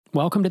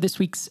Welcome to this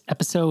week's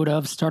episode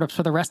of Startups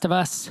for the Rest of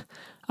Us.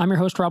 I'm your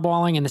host, Rob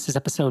Walling, and this is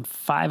episode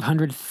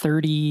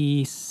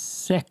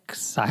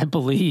 536, I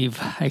believe.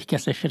 I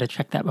guess I should have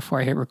checked that before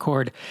I hit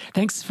record.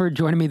 Thanks for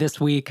joining me this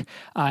week.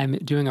 I'm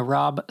doing a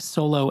Rob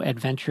solo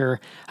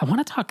adventure. I want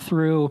to talk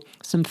through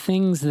some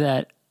things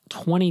that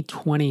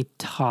 2020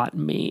 taught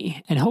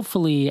me. And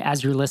hopefully,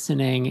 as you're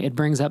listening, it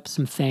brings up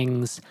some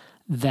things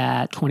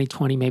that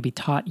 2020 maybe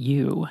taught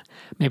you.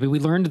 Maybe we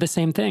learned the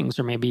same things,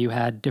 or maybe you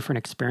had different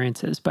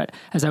experiences. But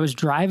as I was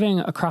driving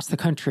across the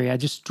country, I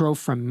just drove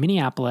from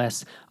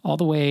Minneapolis all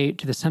the way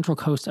to the central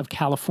coast of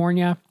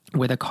California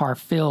with a car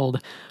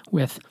filled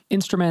with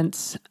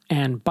instruments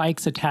and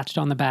bikes attached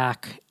on the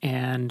back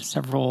and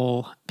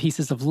several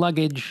pieces of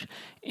luggage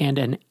and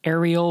an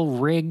aerial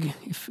rig,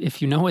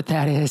 if you know what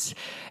that is,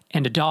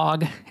 and a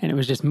dog. And it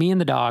was just me and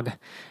the dog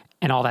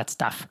and all that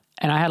stuff.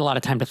 And I had a lot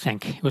of time to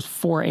think. It was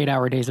 4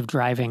 8-hour days of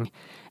driving.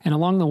 And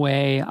along the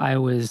way, I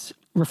was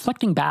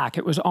reflecting back.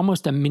 It was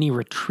almost a mini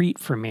retreat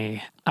for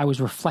me. I was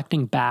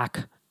reflecting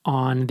back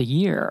on the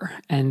year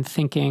and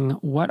thinking,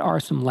 what are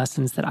some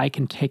lessons that I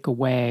can take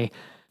away,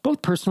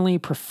 both personally,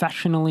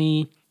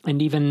 professionally, and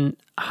even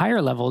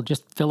higher level,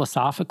 just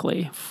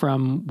philosophically,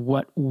 from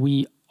what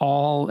we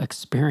all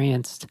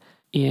experienced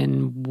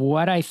in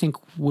what I think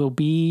will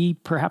be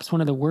perhaps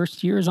one of the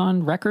worst years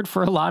on record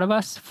for a lot of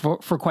us for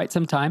quite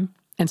some time.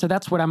 And so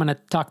that's what I'm going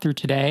to talk through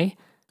today.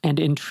 And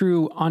in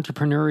true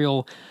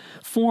entrepreneurial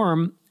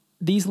form,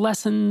 these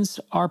lessons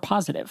are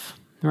positive,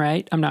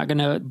 right? I'm not going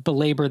to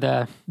belabor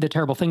the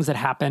terrible things that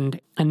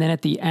happened. And then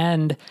at the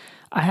end,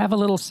 I have a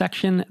little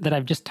section that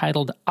I've just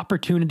titled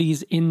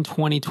Opportunities in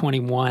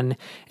 2021.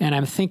 And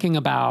I'm thinking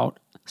about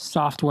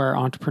software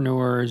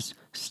entrepreneurs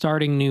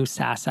starting new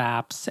SaaS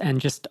apps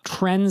and just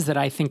trends that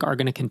I think are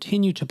going to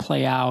continue to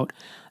play out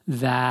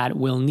that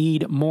will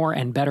need more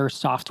and better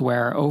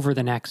software over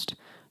the next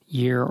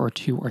year or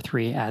 2 or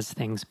 3 as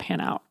things pan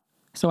out.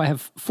 So I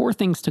have 4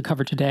 things to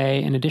cover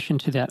today in addition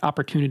to that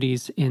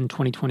opportunities in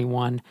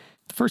 2021.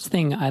 The first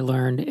thing I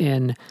learned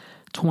in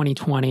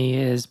 2020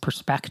 is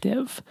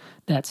perspective,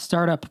 that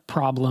startup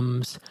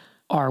problems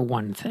are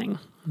one thing,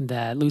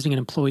 that losing an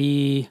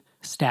employee,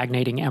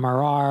 stagnating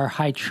MRR,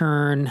 high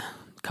churn,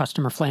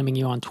 customer flaming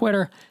you on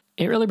Twitter,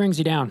 it really brings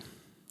you down,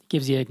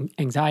 gives you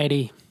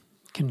anxiety,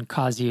 can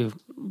cause you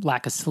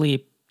lack of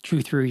sleep,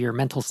 chew through your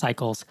mental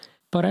cycles.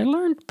 But I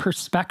learned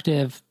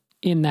perspective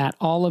in that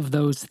all of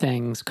those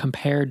things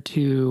compared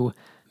to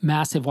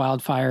massive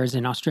wildfires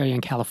in Australia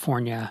and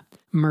California,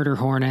 murder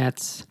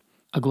hornets,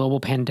 a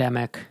global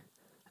pandemic,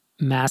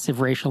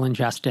 massive racial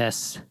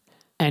injustice,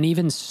 and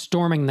even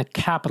storming the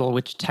Capitol,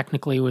 which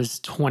technically was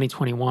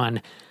 2021,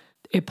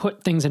 it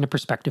put things into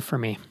perspective for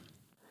me.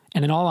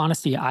 And in all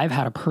honesty, I've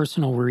had a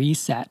personal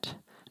reset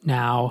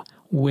now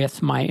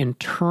with my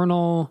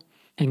internal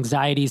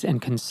anxieties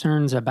and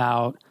concerns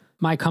about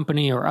my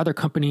company or other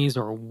companies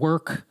or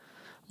work,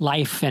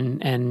 life,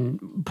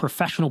 and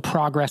professional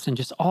progress, and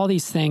just all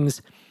these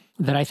things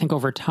that I think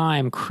over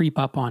time creep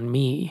up on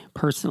me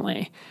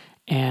personally.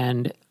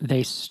 And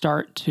they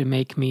start to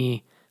make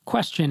me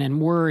question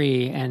and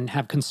worry and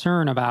have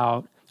concern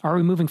about, are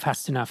we moving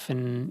fast enough?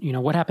 And,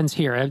 what happens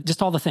here?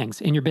 Just all the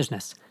things in your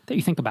business that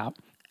you think about.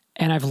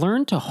 And I've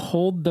learned to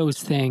hold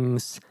those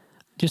things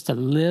just a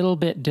little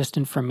bit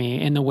distant from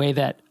me in the way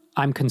that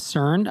I'm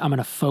concerned. I'm going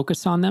to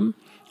focus on them,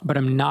 but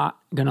I'm not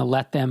going to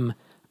let them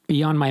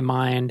be on my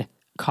mind,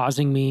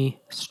 causing me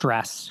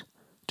stress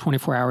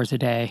 24 hours a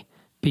day,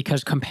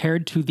 because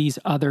compared to these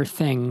other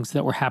things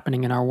that were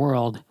happening in our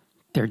world,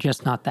 they're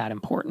just not that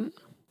important.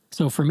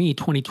 So for me,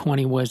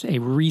 2020 was a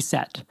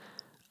reset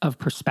of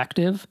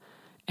perspective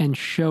and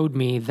showed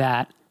me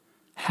that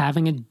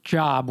having a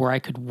job where I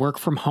could work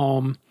from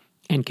home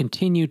and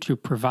continue to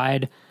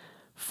provide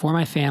for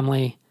my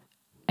family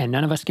and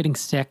none of us getting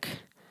sick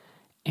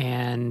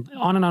and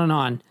on and on and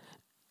on,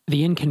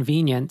 the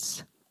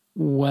inconvenience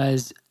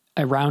was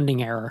a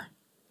rounding error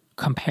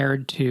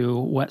compared to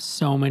what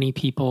so many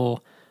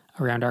people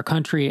around our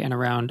country and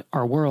around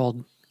our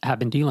world have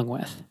been dealing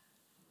with.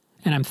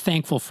 And I'm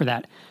thankful for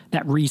that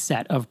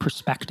reset of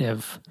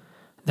perspective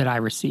that I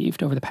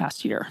received over the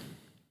past year.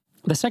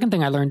 The second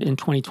thing I learned in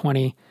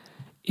 2020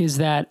 is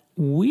that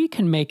we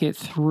can make it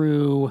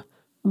through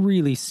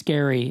really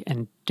scary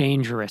and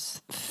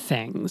dangerous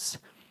things.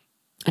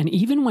 And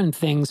even when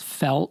things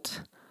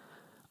felt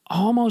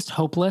almost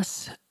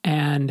hopeless,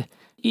 and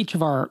each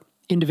of our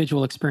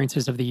individual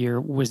experiences of the year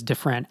was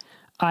different,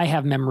 I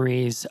have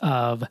memories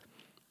of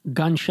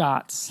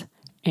gunshots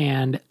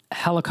and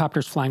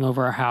helicopters flying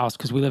over our house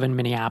because we live in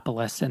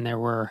Minneapolis, and there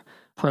were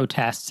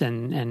protests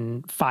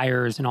and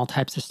fires and all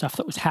types of stuff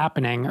that was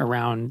happening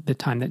around the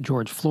time that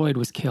George Floyd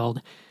was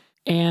killed.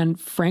 And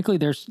frankly,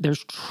 there's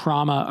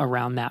trauma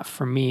around that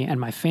for me and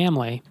my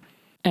family.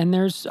 And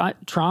there's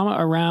trauma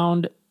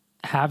around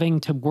having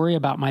to worry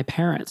about my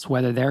parents,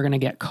 whether they're going to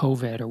get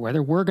COVID or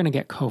whether we're going to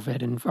get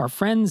COVID. And our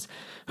friends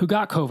who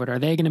got COVID, are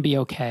they going to be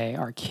okay?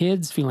 Our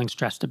kids feeling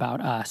stressed about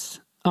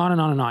us? On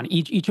and on and on.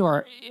 Each of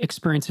our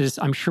experiences,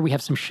 I'm sure we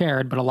have some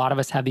shared, but a lot of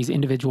us have these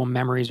individual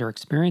memories or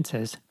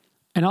experiences.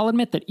 And I'll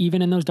admit that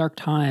even in those dark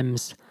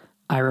times,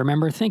 I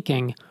remember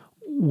thinking,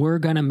 we're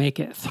going to make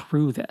it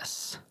through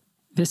this.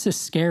 This is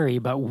scary,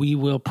 but we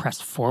will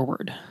press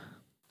forward.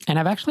 And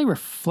I've actually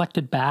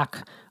reflected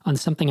back on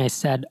something I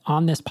said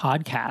on this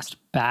podcast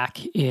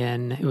back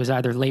in, it was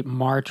either late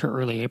March or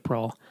early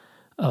April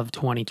of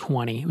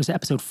 2020. It was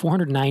episode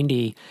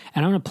 490.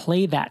 And I'm going to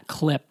play that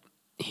clip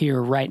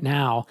here right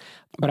now.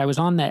 But I was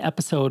on that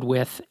episode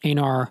with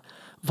Einar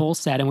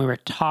Volstead, and we were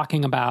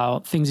talking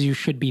about things you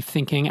should be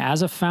thinking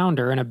as a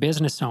founder and a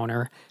business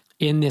owner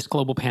in this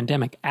global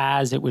pandemic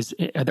as it was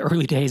the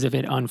early days of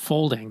it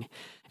unfolding.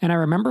 And I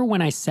remember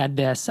when I said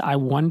this, I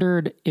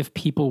wondered if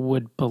people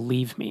would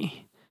believe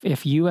me,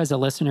 if you as a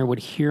listener would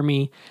hear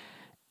me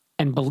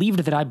and believed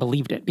that I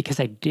believed it, because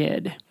I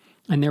did.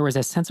 And there was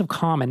a sense of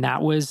calm, and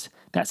that was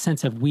that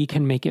sense of we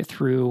can make it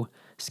through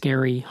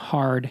scary,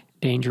 hard,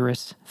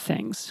 dangerous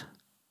things.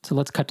 So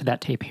let's cut to that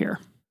tape here.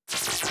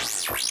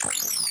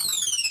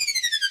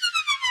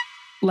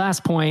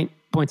 Last point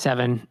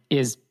 7,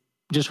 is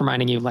just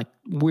reminding you, like,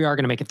 we are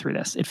going to make it through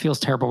this. It feels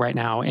terrible right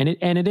now, and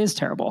it is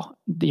terrible.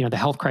 You know, the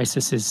health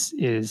crisis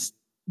is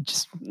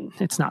just,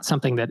 it's not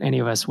something that any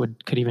of us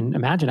could even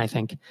imagine, I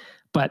think.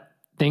 But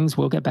things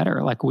will get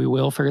better. Like, we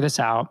will figure this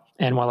out.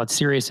 And while it's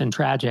serious and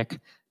tragic,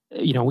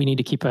 you know, we need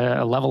to keep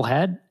a level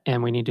head,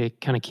 and we need to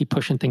kind of keep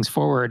pushing things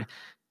forward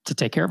to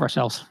take care of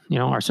ourselves,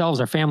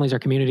 our families, our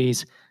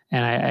communities.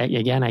 And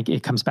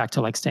it comes back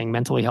to like staying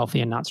mentally healthy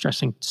and not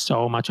stressing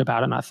so much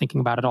about it, not thinking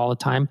about it all the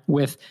time.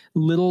 With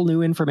little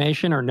new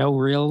information or no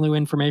real new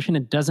information,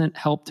 it doesn't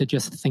help to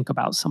just think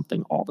about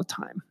something all the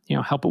time.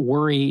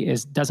 Worry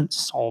doesn't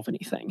solve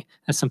anything.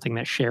 That's something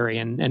that Sherry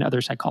and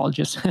other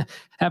psychologists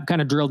have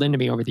kind of drilled into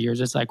me over the years.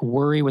 It's like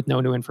worry with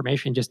no new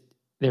information, just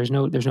there's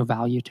no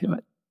value to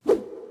it.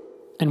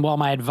 And while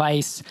my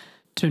advice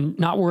to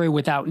not worry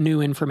without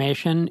new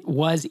information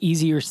was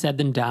easier said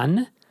than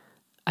done,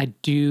 I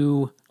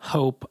do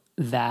hope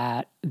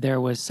that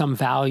there was some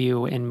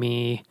value in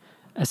me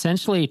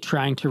essentially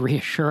trying to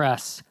reassure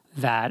us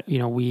that,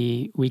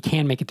 we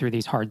can make it through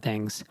these hard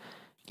things.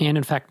 And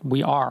in fact,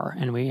 we are,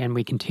 and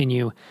we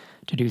continue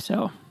to do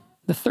so.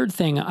 The third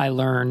thing I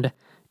learned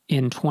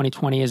in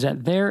 2020 is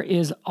that there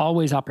is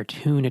always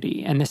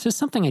opportunity. And this is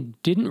something I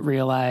didn't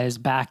realize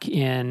back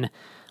in,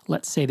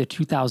 let's say, the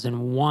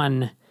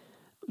 2001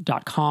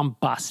 .com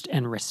bust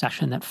and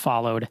recession that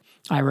followed.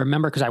 I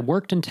remember because I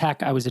worked in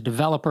tech. I was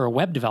a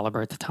web developer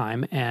at the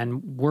time,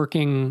 and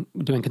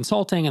doing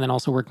consulting, and then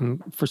also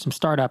working for some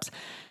startups.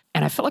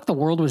 And I felt like the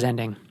world was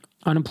ending.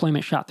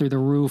 Unemployment shot through the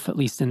roof, at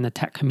least in the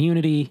tech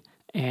community,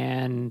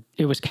 and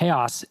it was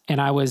chaos.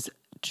 And I was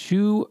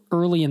too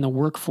early in the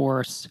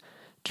workforce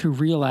to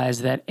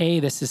realize that A,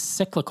 this is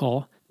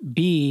cyclical,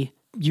 B,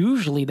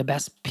 usually the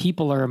best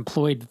people are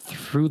employed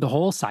through the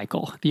whole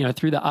cycle,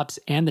 through the ups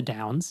and the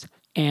downs,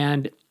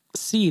 and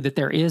see that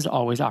there is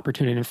always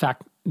opportunity. In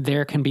fact,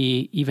 there can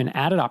be even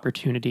added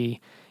opportunity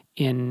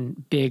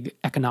in big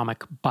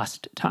economic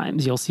bust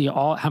times. You'll see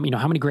how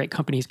many great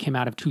companies came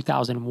out of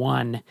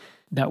 2001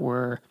 that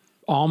were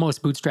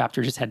almost bootstrapped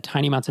or just had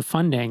tiny amounts of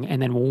funding. And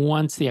then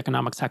once the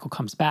economic cycle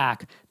comes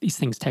back, these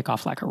things take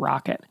off like a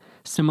rocket.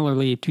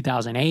 Similarly,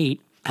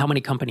 2008, how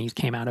many companies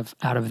came out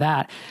of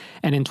that?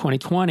 And in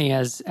 2020,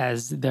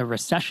 as the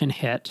recession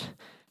hit,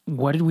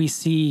 what did we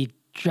see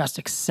just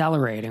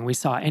accelerating? We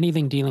saw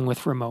anything dealing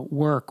with remote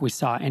work. We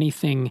saw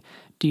anything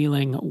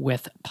dealing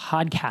with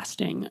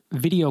podcasting,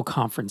 video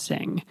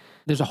conferencing.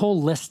 There's a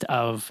whole list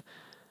of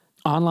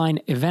online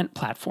event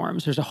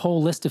platforms. There's a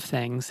whole list of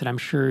things that I'm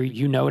sure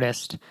you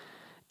noticed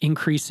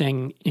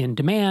increasing in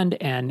demand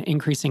and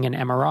increasing in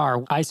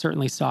MRR. I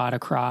certainly saw it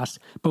across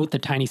both the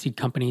tiny seed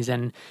companies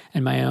and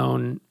my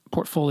own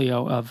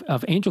portfolio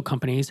of angel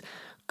companies.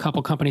 A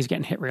couple companies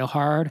getting hit real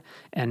hard,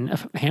 and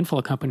a handful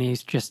of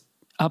companies just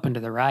up and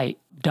to the right,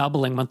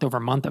 doubling month over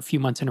month, a few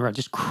months in a row,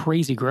 just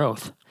crazy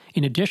growth.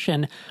 In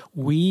addition,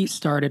 we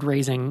started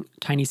raising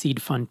Tiny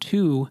Seed Fund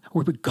 2.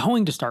 We were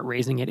going to start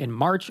raising it in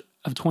March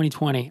of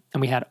 2020, and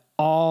we had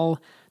all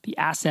the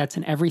assets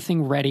and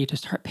everything ready to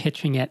start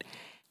pitching it.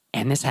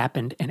 And this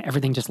happened, and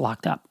everything just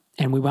locked up.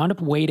 And we wound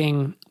up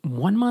waiting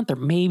 1 month or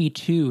maybe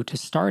 2 to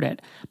start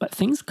it. But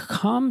things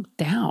calmed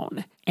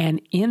down.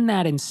 And in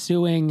that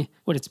ensuing,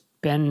 what it's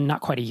been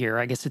not quite a year,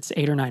 I guess it's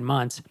 8 or 9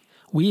 months,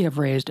 we have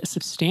raised a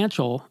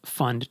substantial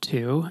Fund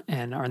 2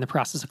 and are in the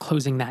process of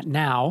closing that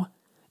now.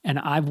 And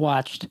I've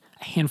watched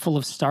a handful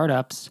of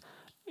startups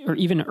or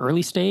even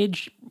early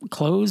stage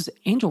close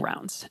angel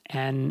rounds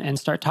and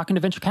start talking to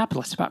venture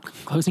capitalists about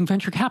closing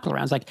venture capital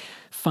rounds. Like,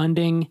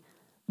 funding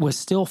was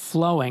still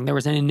flowing. There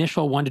was an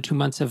initial 1 to 2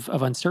 months of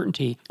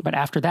uncertainty, but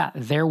after that,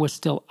 there was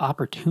still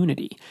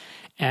opportunity.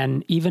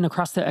 And even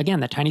across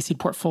the Tiny Seed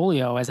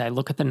portfolio, as I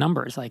look at the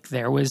numbers, like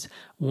there was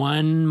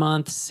 1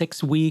 month,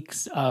 6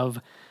 weeks of,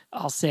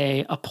 I'll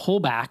say, a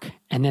pullback,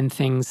 and then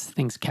things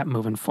kept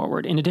moving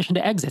forward. In addition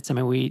to exits, I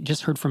mean, we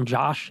just heard from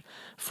Josh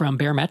from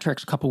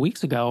Baremetrics a couple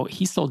weeks ago.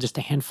 He sold just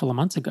a handful of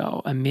months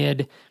ago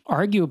amid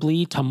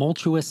arguably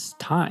tumultuous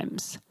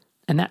times.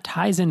 And that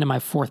ties into my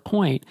fourth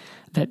point,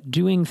 that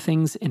doing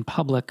things in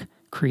public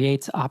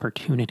creates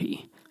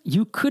opportunity.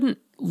 you couldn't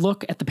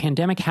look at the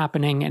pandemic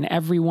happening and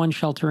everyone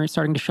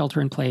starting to shelter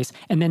in place,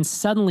 and then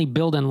suddenly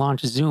build and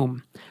launch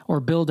Zoom, or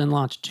build and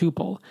launch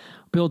Tuple,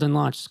 build and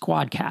launch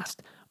Squadcast,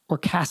 or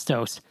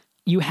Castos.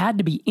 You had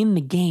to be in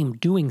the game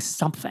doing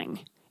something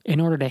in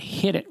order to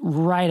hit it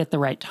right at the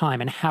right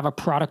time and have a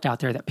product out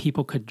there that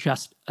people could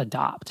just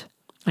adopt.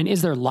 And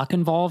is there luck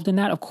involved in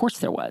that? Of course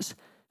there was.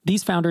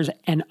 These founders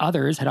and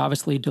others had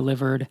obviously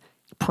delivered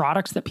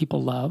products that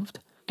people loved,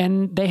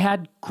 and they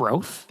had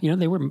growth.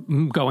 They were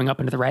going up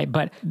into the right,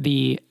 but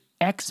the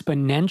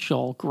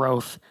exponential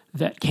growth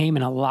that came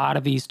in a lot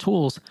of these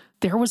tools,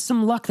 there was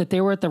some luck that they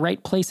were at the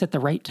right place at the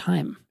right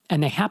time.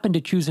 And they happened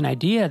to choose an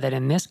idea that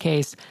in this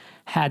case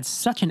had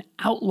such an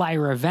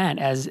outlier event,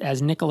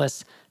 as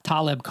Nicholas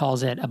Taleb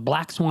calls it, a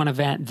black swan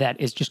event that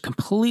is just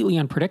completely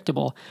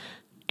unpredictable.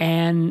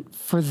 And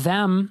for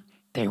them,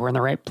 they were in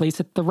the right place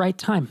at the right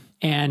time.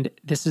 And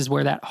this is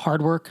where that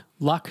hard work,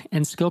 luck,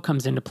 and skill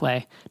comes into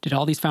play. Did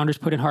all these founders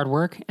put in hard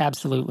work?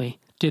 Absolutely.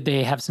 Did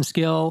they have some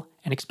skill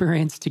and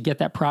experience to get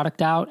that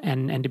product out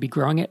and to be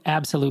growing it?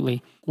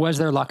 Absolutely. Was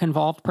there luck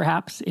involved,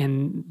 perhaps,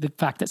 in the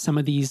fact that some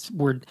of these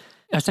were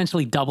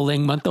essentially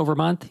doubling month over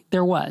month?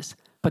 There was.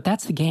 But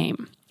that's the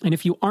game. And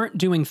if you aren't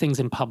doing things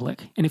in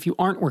public, and if you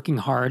aren't working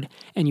hard,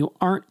 and you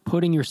aren't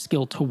putting your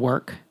skill to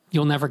work,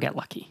 you'll never get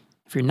lucky.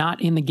 If you're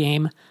not in the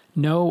game,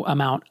 no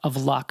amount of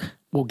luck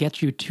will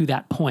get you to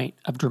that point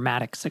of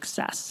dramatic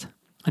success.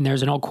 And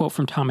there's an old quote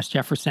from Thomas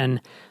Jefferson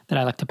that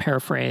I like to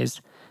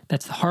paraphrase.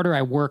 That's the harder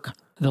I work,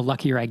 the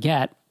luckier I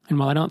get. And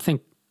while I don't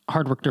think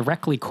hard work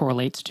directly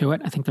correlates to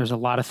it, I think there's a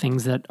lot of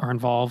things that are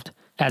involved.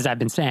 As I've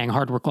been saying,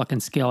 hard work, luck,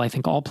 and skill, I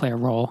think all play a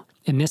role.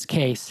 In this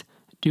case,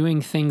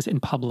 doing things in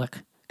public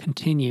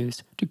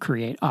continues to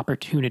create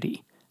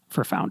opportunity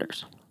for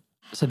founders.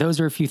 So those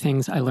are a few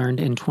things I learned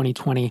in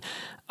 2020.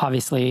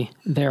 Obviously,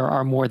 there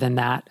are more than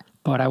that,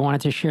 but I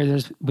wanted to share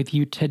those with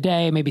you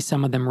today. Maybe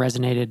some of them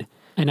resonated,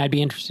 and I'd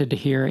be interested to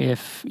hear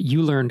if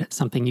you learned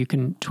something. You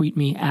can tweet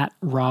me at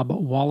Rob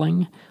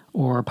Walling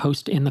or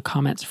post in the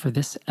comments for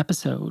this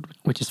episode,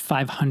 which is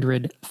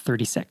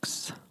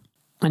 536.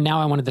 And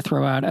now I wanted to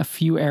throw out a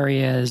few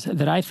areas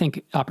that I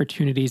think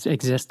opportunities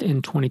exist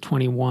in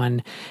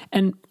 2021.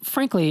 And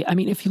frankly, I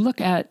mean, if you look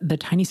at the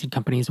tiny seed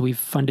companies we've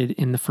funded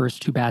in the first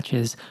two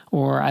batches,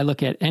 or I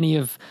look at any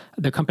of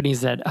the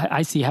companies that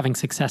I see having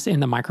success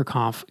in the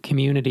MicroConf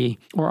community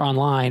or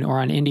online or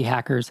on Indie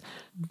Hackers,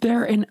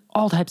 they're in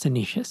all types of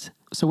niches.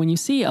 So when you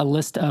see a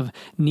list of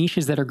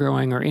niches that are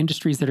growing or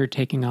industries that are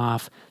taking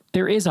off,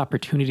 there is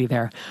opportunity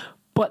there.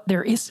 But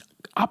there is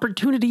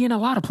opportunity in a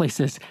lot of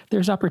places.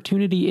 There's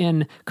opportunity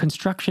in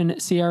construction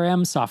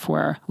CRM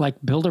software like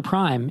Builder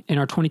Prime in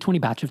our 2020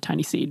 batch of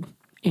Tiny Seed,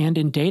 and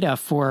in data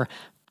for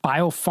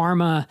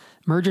biopharma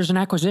mergers and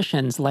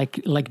acquisitions like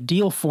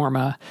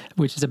Dealforma,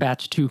 which is a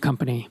batch 2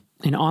 company,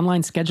 in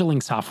online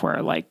scheduling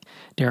software like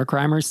Derek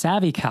Reimer's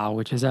SavvyCal,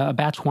 which is a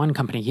batch 1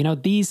 company.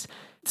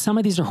 Some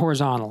of these are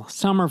horizontal,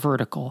 some are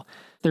vertical.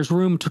 There's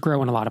room to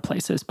grow in a lot of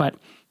places, but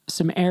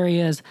some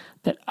areas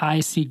that I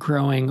see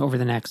growing over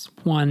the next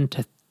 1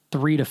 to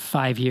 3 to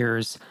 5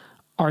 years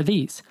are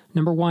these.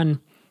 Number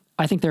one,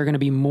 I think there are going to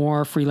be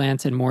more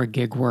freelance and more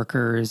gig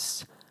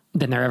workers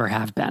than there ever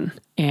have been.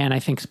 And I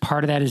think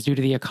part of that is due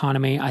to the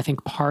economy. I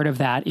think part of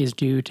that is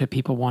due to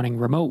people wanting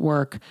remote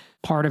work.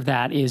 Part of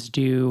that is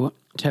due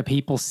to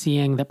people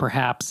seeing that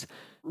perhaps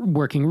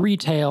working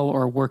retail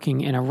or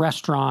working in a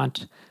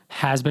restaurant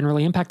has been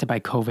really impacted by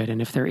COVID.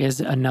 And if there is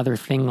another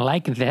thing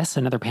like this,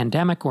 another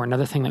pandemic or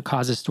another thing that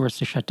causes stores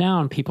to shut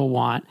down, people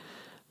want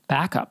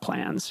backup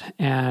plans.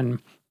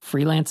 And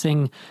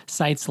freelancing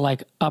sites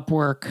like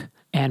Upwork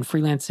and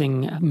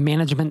freelancing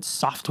management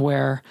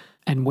software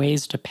and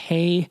ways to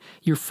pay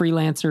your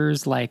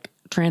freelancers like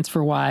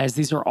TransferWise,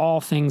 these are all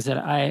things that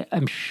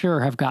I'm sure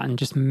have gotten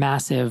just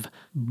massive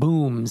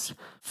booms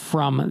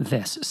from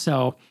this.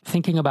 So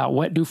thinking about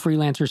what do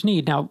freelancers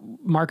need? Now,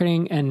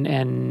 marketing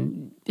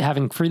and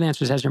having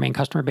freelancers as your main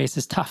customer base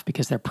is tough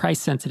because they're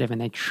price sensitive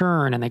and they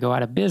churn and they go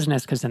out of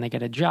business because then they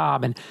get a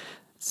job. And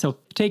so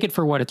take it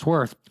for what it's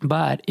worth.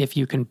 But if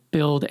you can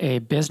build a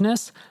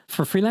business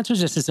for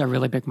freelancers, this is a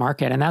really big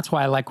market. And that's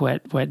why I like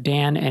what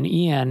Dan and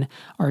Ian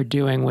are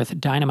doing with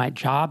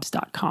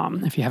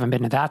dynamitejobs.com. If you haven't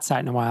been to that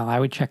site in a while,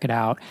 I would check it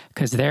out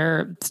because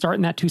they're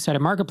starting that two-sided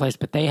marketplace,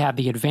 but they have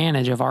the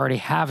advantage of already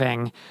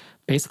having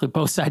basically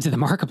both sides of the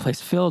marketplace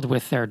filled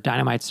with their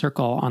Dynamite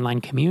Circle online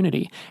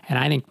community. And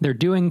I think they're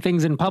doing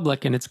things in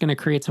public and it's going to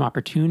create some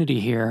opportunity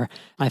here.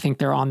 I think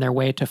they're on their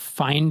way to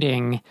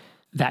finding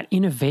that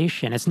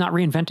innovation. It's not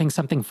reinventing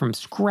something from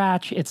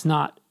scratch. It's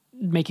not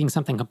making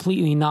something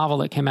completely novel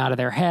that came out of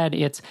their head.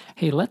 It's,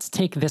 hey, let's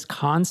take this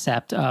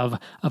concept of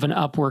an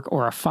Upwork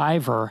or a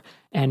Fiverr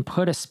and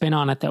put a spin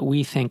on it that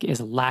we think is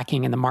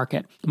lacking in the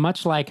market.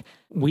 Much like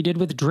we did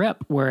with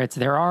Drip, where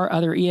there are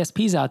other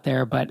ESPs out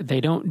there, but they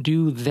don't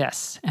do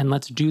this, and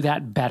let's do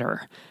that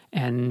better.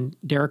 And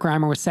Derek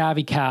Reimer with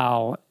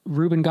SavvyCal,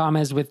 Ruben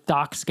Gomez with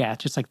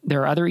DocSketch. It's like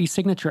there are other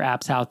e-signature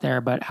apps out there,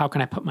 but how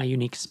can I put my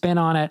unique spin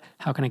on it?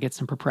 How can I get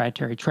some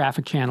proprietary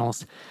traffic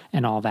channels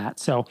and all that?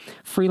 So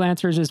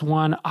freelancers is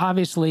one.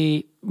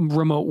 Obviously,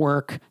 remote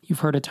work. You've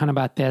heard a ton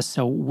about this.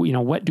 So,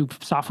 what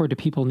software do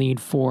people need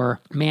for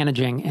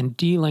managing and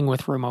dealing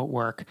with remote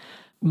work?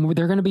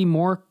 They're going to be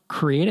more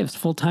creatives,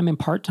 full-time and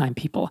part-time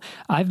people.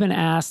 I've been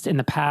asked in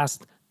the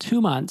past 2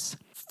 months,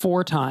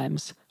 4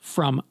 times,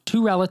 from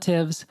 2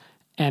 relatives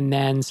and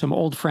then some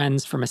old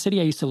friends from a city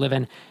I used to live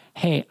in,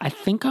 hey, I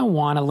think I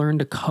want to learn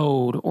to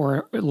code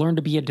or learn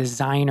to be a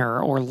designer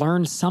or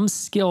learn some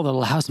skill that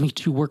allows me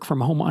to work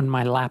from home on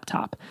my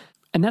laptop.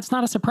 And that's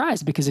not a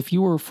surprise, because if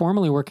you were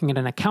formerly working at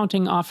an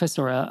accounting office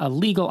or a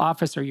legal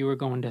office, or you were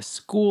going to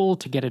school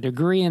to get a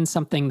degree in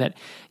something that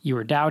you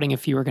were doubting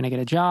if you were going to get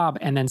a job,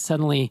 and then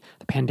suddenly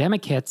the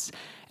pandemic hits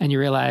and you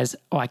realize,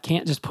 oh, I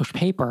can't just push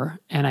paper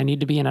and I need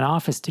to be in an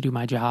office to do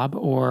my job,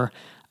 or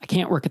I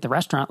can't work at the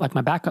restaurant like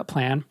my backup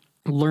plan.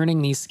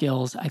 Learning these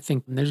skills, I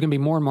think there's going to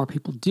be more and more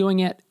people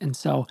doing it. And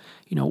so,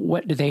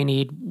 what do they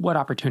need? What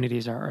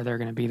opportunities are there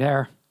going to be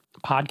there?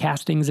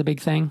 Podcasting is a big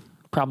thing.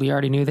 Probably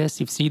already knew this.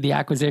 You've seen the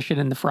acquisition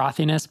and the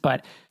frothiness,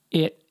 but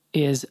it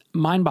is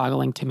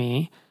mind-boggling to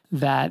me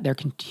that there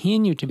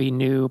continue to be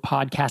new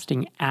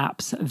podcasting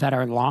apps that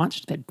are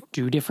launched that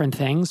do different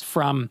things,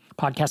 from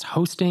podcast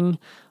hosting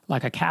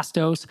like a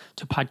Castos,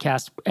 to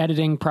podcast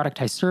editing,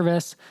 productized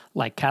service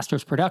like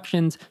Castos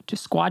Productions, to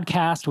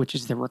Squadcast, which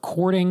is the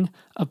recording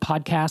of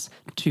podcasts,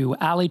 to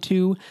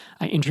Ali2.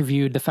 I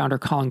interviewed the founder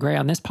Colin Gray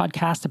on this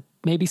podcast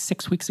maybe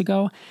 6 weeks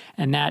ago,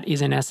 and that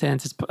is, in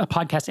essence, it's a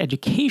podcast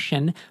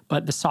education,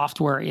 but the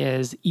software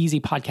is easy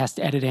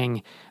podcast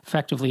editing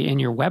effectively in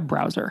your web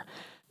browser.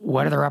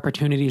 What other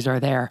opportunities are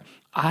there?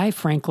 I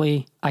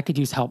could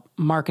use help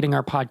marketing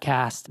our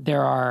podcast.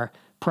 There are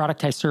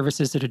productized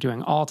services that are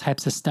doing all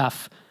types of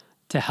stuff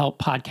to help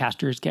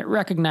podcasters get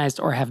recognized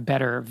or have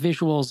better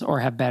visuals or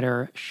have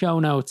better show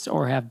notes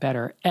or have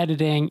better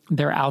editing.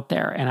 They're out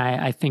there. And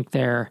I think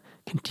there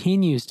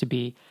continues to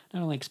be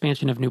not only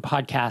expansion of new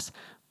podcasts,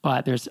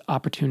 but there's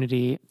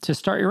opportunity to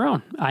start your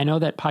own. I know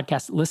that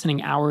podcast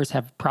listening hours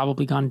have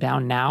probably gone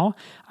down now.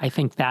 I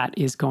think that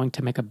is going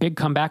to make a big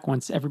comeback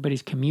once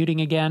everybody's commuting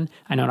again.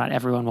 I know not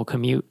everyone will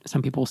commute.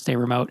 Some people will stay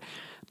remote,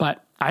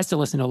 but I still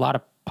listen to a lot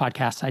of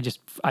podcasts.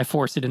 I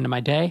force it into my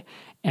day,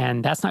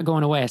 and that's not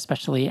going away,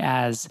 especially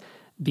as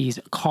these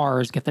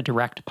cars get the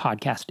direct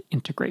podcast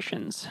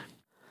integrations.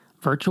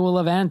 Virtual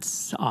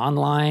events,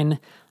 online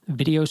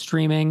video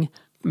streaming,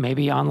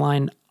 maybe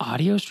online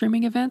audio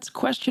streaming events, ?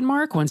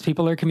 Once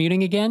people are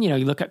commuting again, you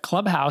look at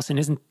Clubhouse, and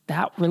isn't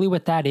that really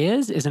what that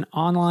is an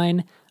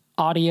online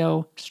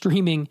audio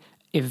streaming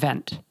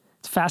event?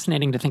 It's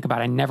fascinating to think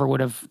about. I never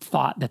would have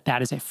thought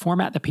that is a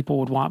format that people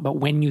would want. But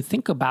when you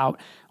think about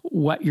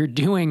what you're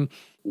doing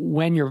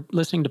when you're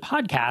listening to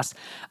podcasts,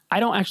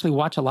 I don't actually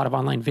watch a lot of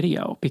online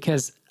video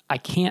because I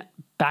can't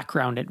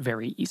background it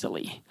very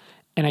easily.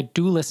 And I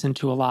do listen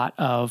to a lot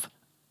of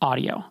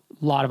audio,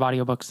 a lot of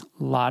audiobooks,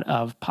 a lot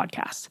of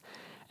podcasts.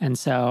 And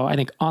so I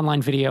think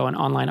online video and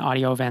online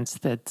audio events,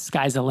 the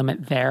sky's the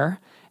limit there.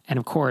 And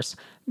of course,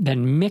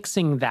 then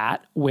mixing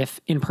that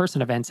with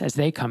in-person events as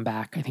they come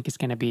back, I think is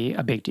going to be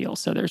a big deal.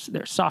 So there's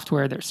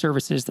software, there's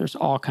services, there's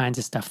all kinds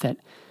of stuff that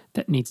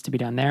needs to be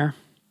done there.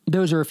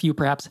 Those are a few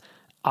perhaps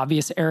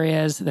obvious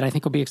areas that I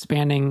think will be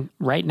expanding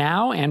right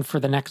now and for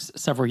the next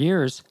several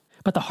years.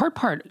 But the hard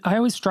part, I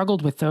always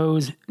struggled with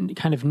those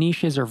kind of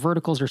niches or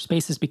verticals or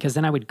spaces, because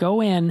then I would go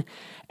in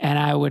and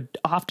I would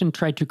often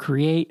try to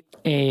create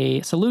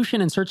a solution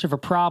in search of a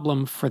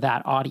problem for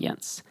that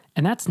audience.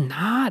 And that's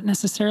not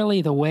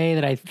necessarily the way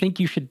that I think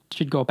you should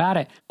go about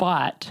it.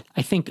 But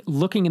I think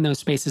looking in those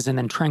spaces and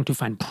then trying to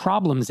find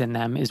problems in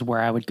them is where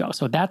I would go.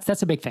 So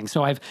that's a big thing.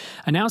 So I've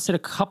announced it a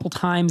couple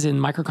times in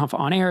MicroConf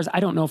On Airs. I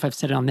don't know if I've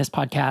said it on this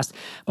podcast,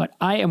 but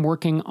I am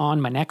working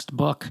on my next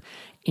book.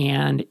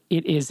 And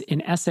it is,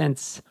 in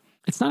essence,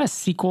 it's not a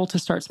sequel to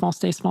Start Small,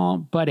 Stay Small,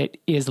 but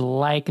it is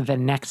like the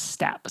next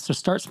step. So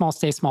Start Small,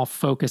 Stay Small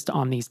focused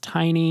on these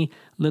tiny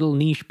little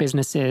niche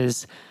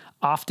businesses,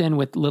 often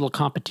with little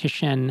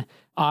competition,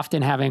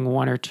 often having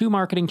 1 or 2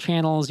 marketing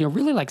channels,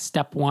 really like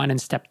step 1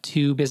 and step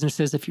 2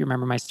 businesses, if you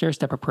remember my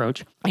stair-step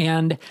approach.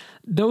 And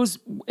those,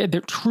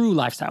 they're true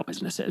lifestyle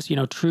businesses,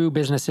 true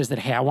businesses that,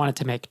 hey, I wanted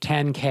to make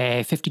 $10K,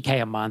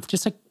 $50K a month,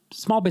 just like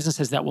small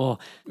businesses that will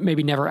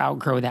maybe never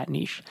outgrow that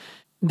niche.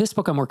 This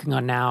book I'm working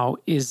on now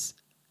is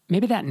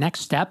maybe that next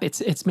step.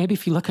 It's maybe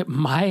if you look at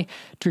my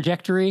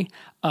trajectory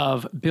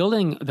of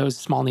building those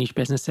small niche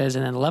businesses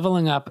and then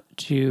leveling up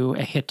to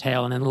a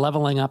Hittail and then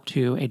leveling up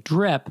to a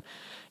Drip,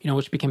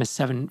 which became a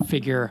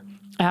 7-figure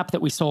app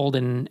that we sold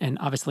and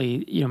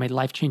obviously, made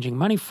life-changing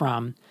money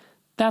from.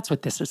 That's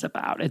what this is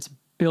about. It's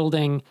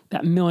building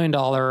that $1 million,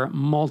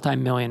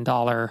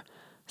 multi-million-dollar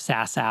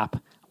SaaS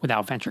app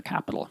without venture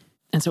capital.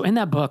 And so in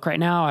that book right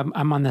now,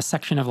 I'm on the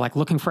section of like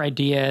looking for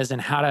ideas and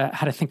how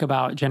to think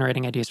about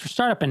generating ideas for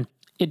startup. And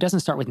it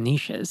doesn't start with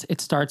niches.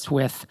 It starts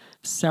with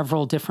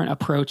several different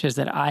approaches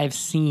that I've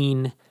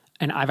seen,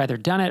 and I've either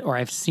done it or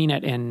I've seen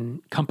it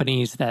in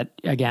companies that,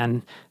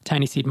 again,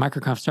 Tiny Seed,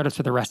 Microconf, startups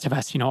for the rest of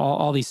us,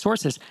 all these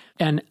sources.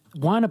 And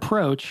one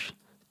approach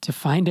to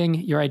finding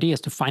your idea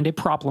is to find a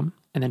problem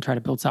and then try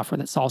to build software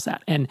that solves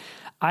that. And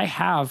I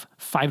have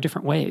 5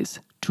 different ways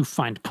to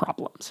find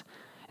problems.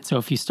 So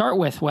if you start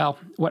with, well,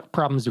 what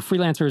problems do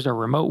freelancers or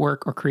remote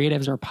work or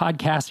creatives or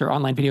podcasts or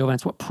online video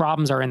events, what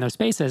problems are in those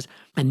spaces?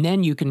 And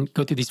then you can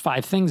go through these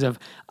 5 things of,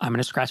 I'm going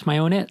to scratch my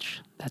own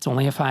itch. That's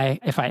only if I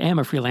am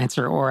a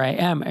freelancer or I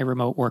am a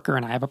remote worker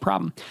and I have a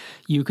problem.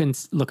 You can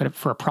look at it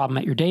for a problem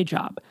at your day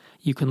job.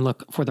 You can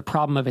look for the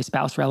problem of a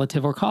spouse,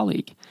 relative, or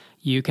colleague.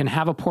 You can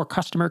have a poor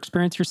customer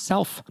experience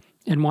yourself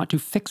and want to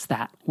fix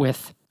that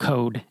with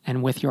code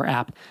and with your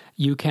app.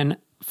 You can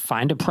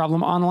find a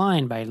problem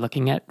online by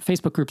looking at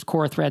Facebook groups,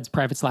 core threads,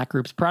 private Slack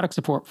groups, product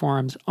support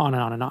forums, on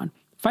and on and on.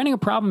 Finding a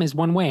problem is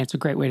one way. It's a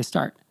great way to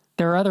start.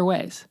 There are other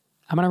ways.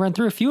 I'm going to run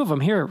through a few of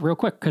them here real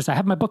quick because I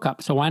have my book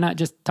up, so why not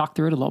just talk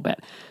through it a little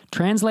bit.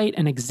 Translate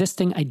an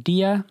existing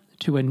idea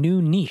to a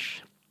new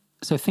niche.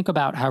 So think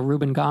about how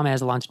Ruben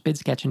Gomez launched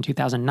BidSketch in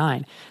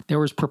 2009. There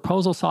was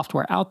proposal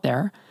software out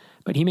there,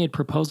 but he made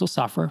proposal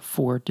software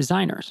for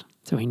designers.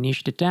 So he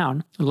niched it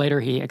down.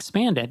 Later, he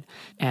expanded,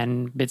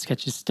 and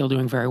BidSketch is still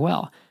doing very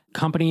well.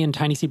 Company in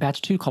Tiny Seed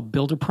Batch 2 called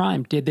Builder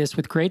Prime did this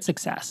with great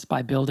success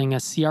by building a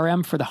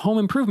CRM for the home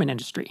improvement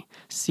industry.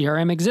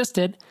 CRM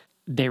existed.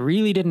 They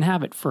really didn't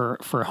have it for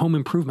home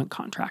improvement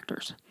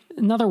contractors.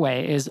 Another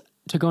way is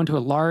to go into a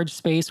large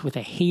space with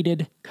a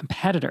hated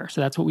competitor.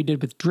 So that's what we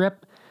did with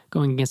Drip,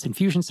 going against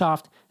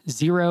Infusionsoft.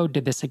 Xero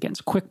did this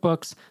against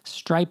QuickBooks.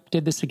 Stripe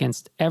did this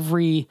against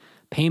every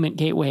payment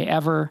gateway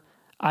ever.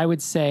 I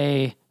would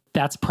say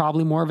that's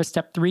probably more of a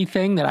step 3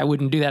 thing, that I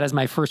wouldn't do that as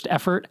my first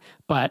effort,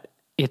 but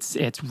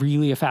it's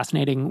really a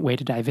fascinating way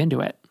to dive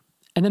into it.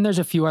 And then there's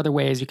a few other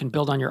ways you can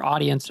build on your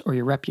audience or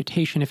your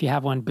reputation if you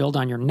have one, build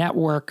on your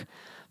network,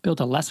 build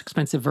a less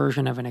expensive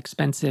version of an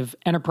expensive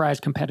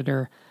enterprise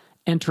competitor,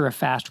 enter a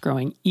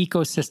fast-growing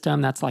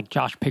ecosystem. That's like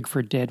Josh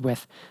Pigford did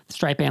with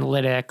Stripe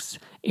Analytics.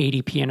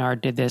 ADP&R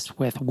did this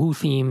with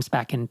WooThemes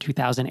back in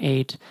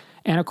 2008.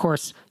 And of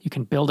course, you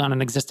can build on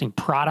an existing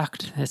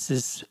product. This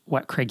is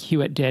what Craig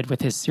Hewitt did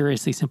with his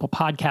Seriously Simple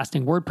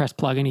Podcasting WordPress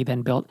plugin. He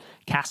then built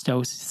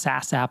Castos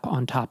SaaS app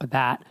on top of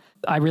that.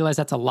 I realize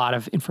that's a lot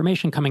of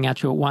information coming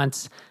at you at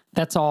once.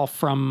 That's all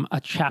from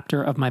a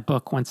chapter of my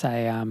book. Once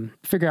I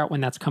figure out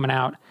when that's coming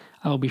out,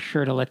 I will be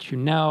sure to let you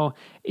know.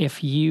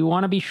 If you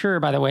want to be sure,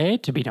 by the way,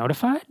 to be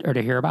notified or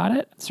to hear about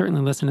it,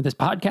 certainly listen to this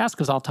podcast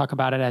because I'll talk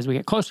about it as we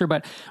get closer.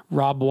 But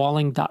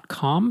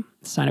robwalling.com,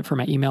 sign up for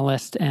my email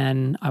list,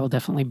 and I will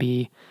definitely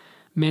be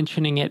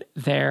mentioning it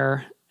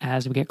there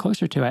as we get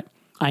closer to it.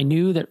 I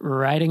knew that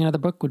writing another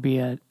book would be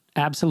a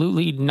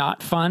absolutely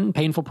not fun,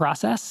 painful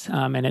process,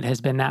 and it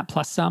has been that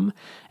plus some.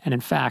 And in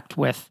fact,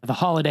 with the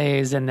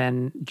holidays and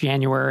then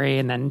January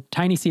and then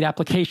Tiny Seed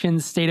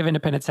applications, State of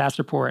Independent SaaS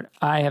report,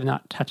 I have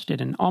not touched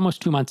it in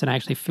almost 2 months, and I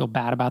actually feel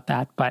bad about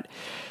that. But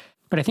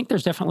I think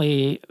there's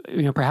definitely,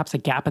 perhaps a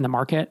gap in the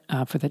market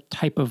for the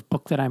type of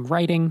book that I'm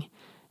writing.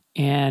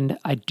 And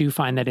I do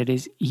find that it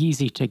is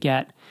easy to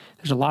get.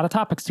 There's a lot of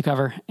topics to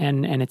cover,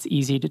 and it's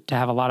easy to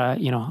have a lot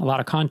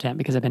of content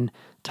because I've been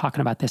talking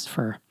about this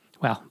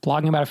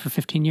blogging about it for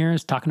 15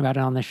 years, talking about it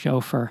on this show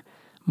for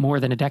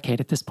more than a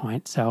decade at this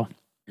point. So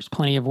there's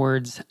plenty of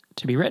words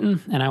to be written,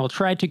 and I will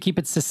try to keep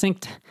it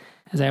succinct,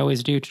 as I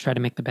always do, to try to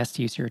make the best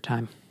use of your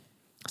time.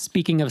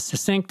 Speaking of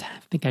succinct, I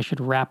think I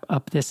should wrap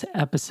up this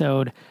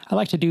episode. I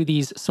like to do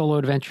these solo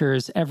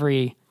adventures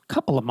every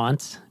couple of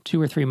months, 2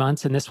 or 3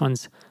 months, and this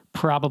one's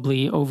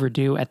probably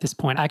overdue at this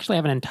point. I actually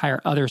have an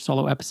entire other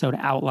solo episode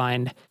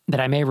outlined that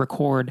I may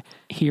record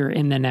here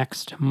in the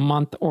next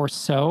month or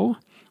so.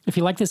 If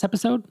you like this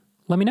episode,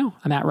 let me know.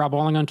 I'm at Rob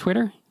Walling on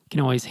Twitter. You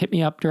can always hit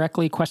me up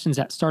directly,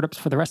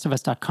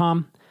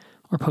 questions@startupsfortherestofus.com,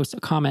 or post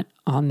a comment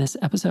on this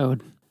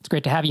episode. It's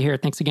great to have you here.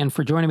 Thanks again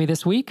for joining me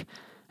this week,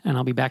 and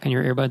I'll be back on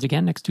your earbuds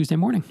again next Tuesday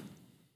morning.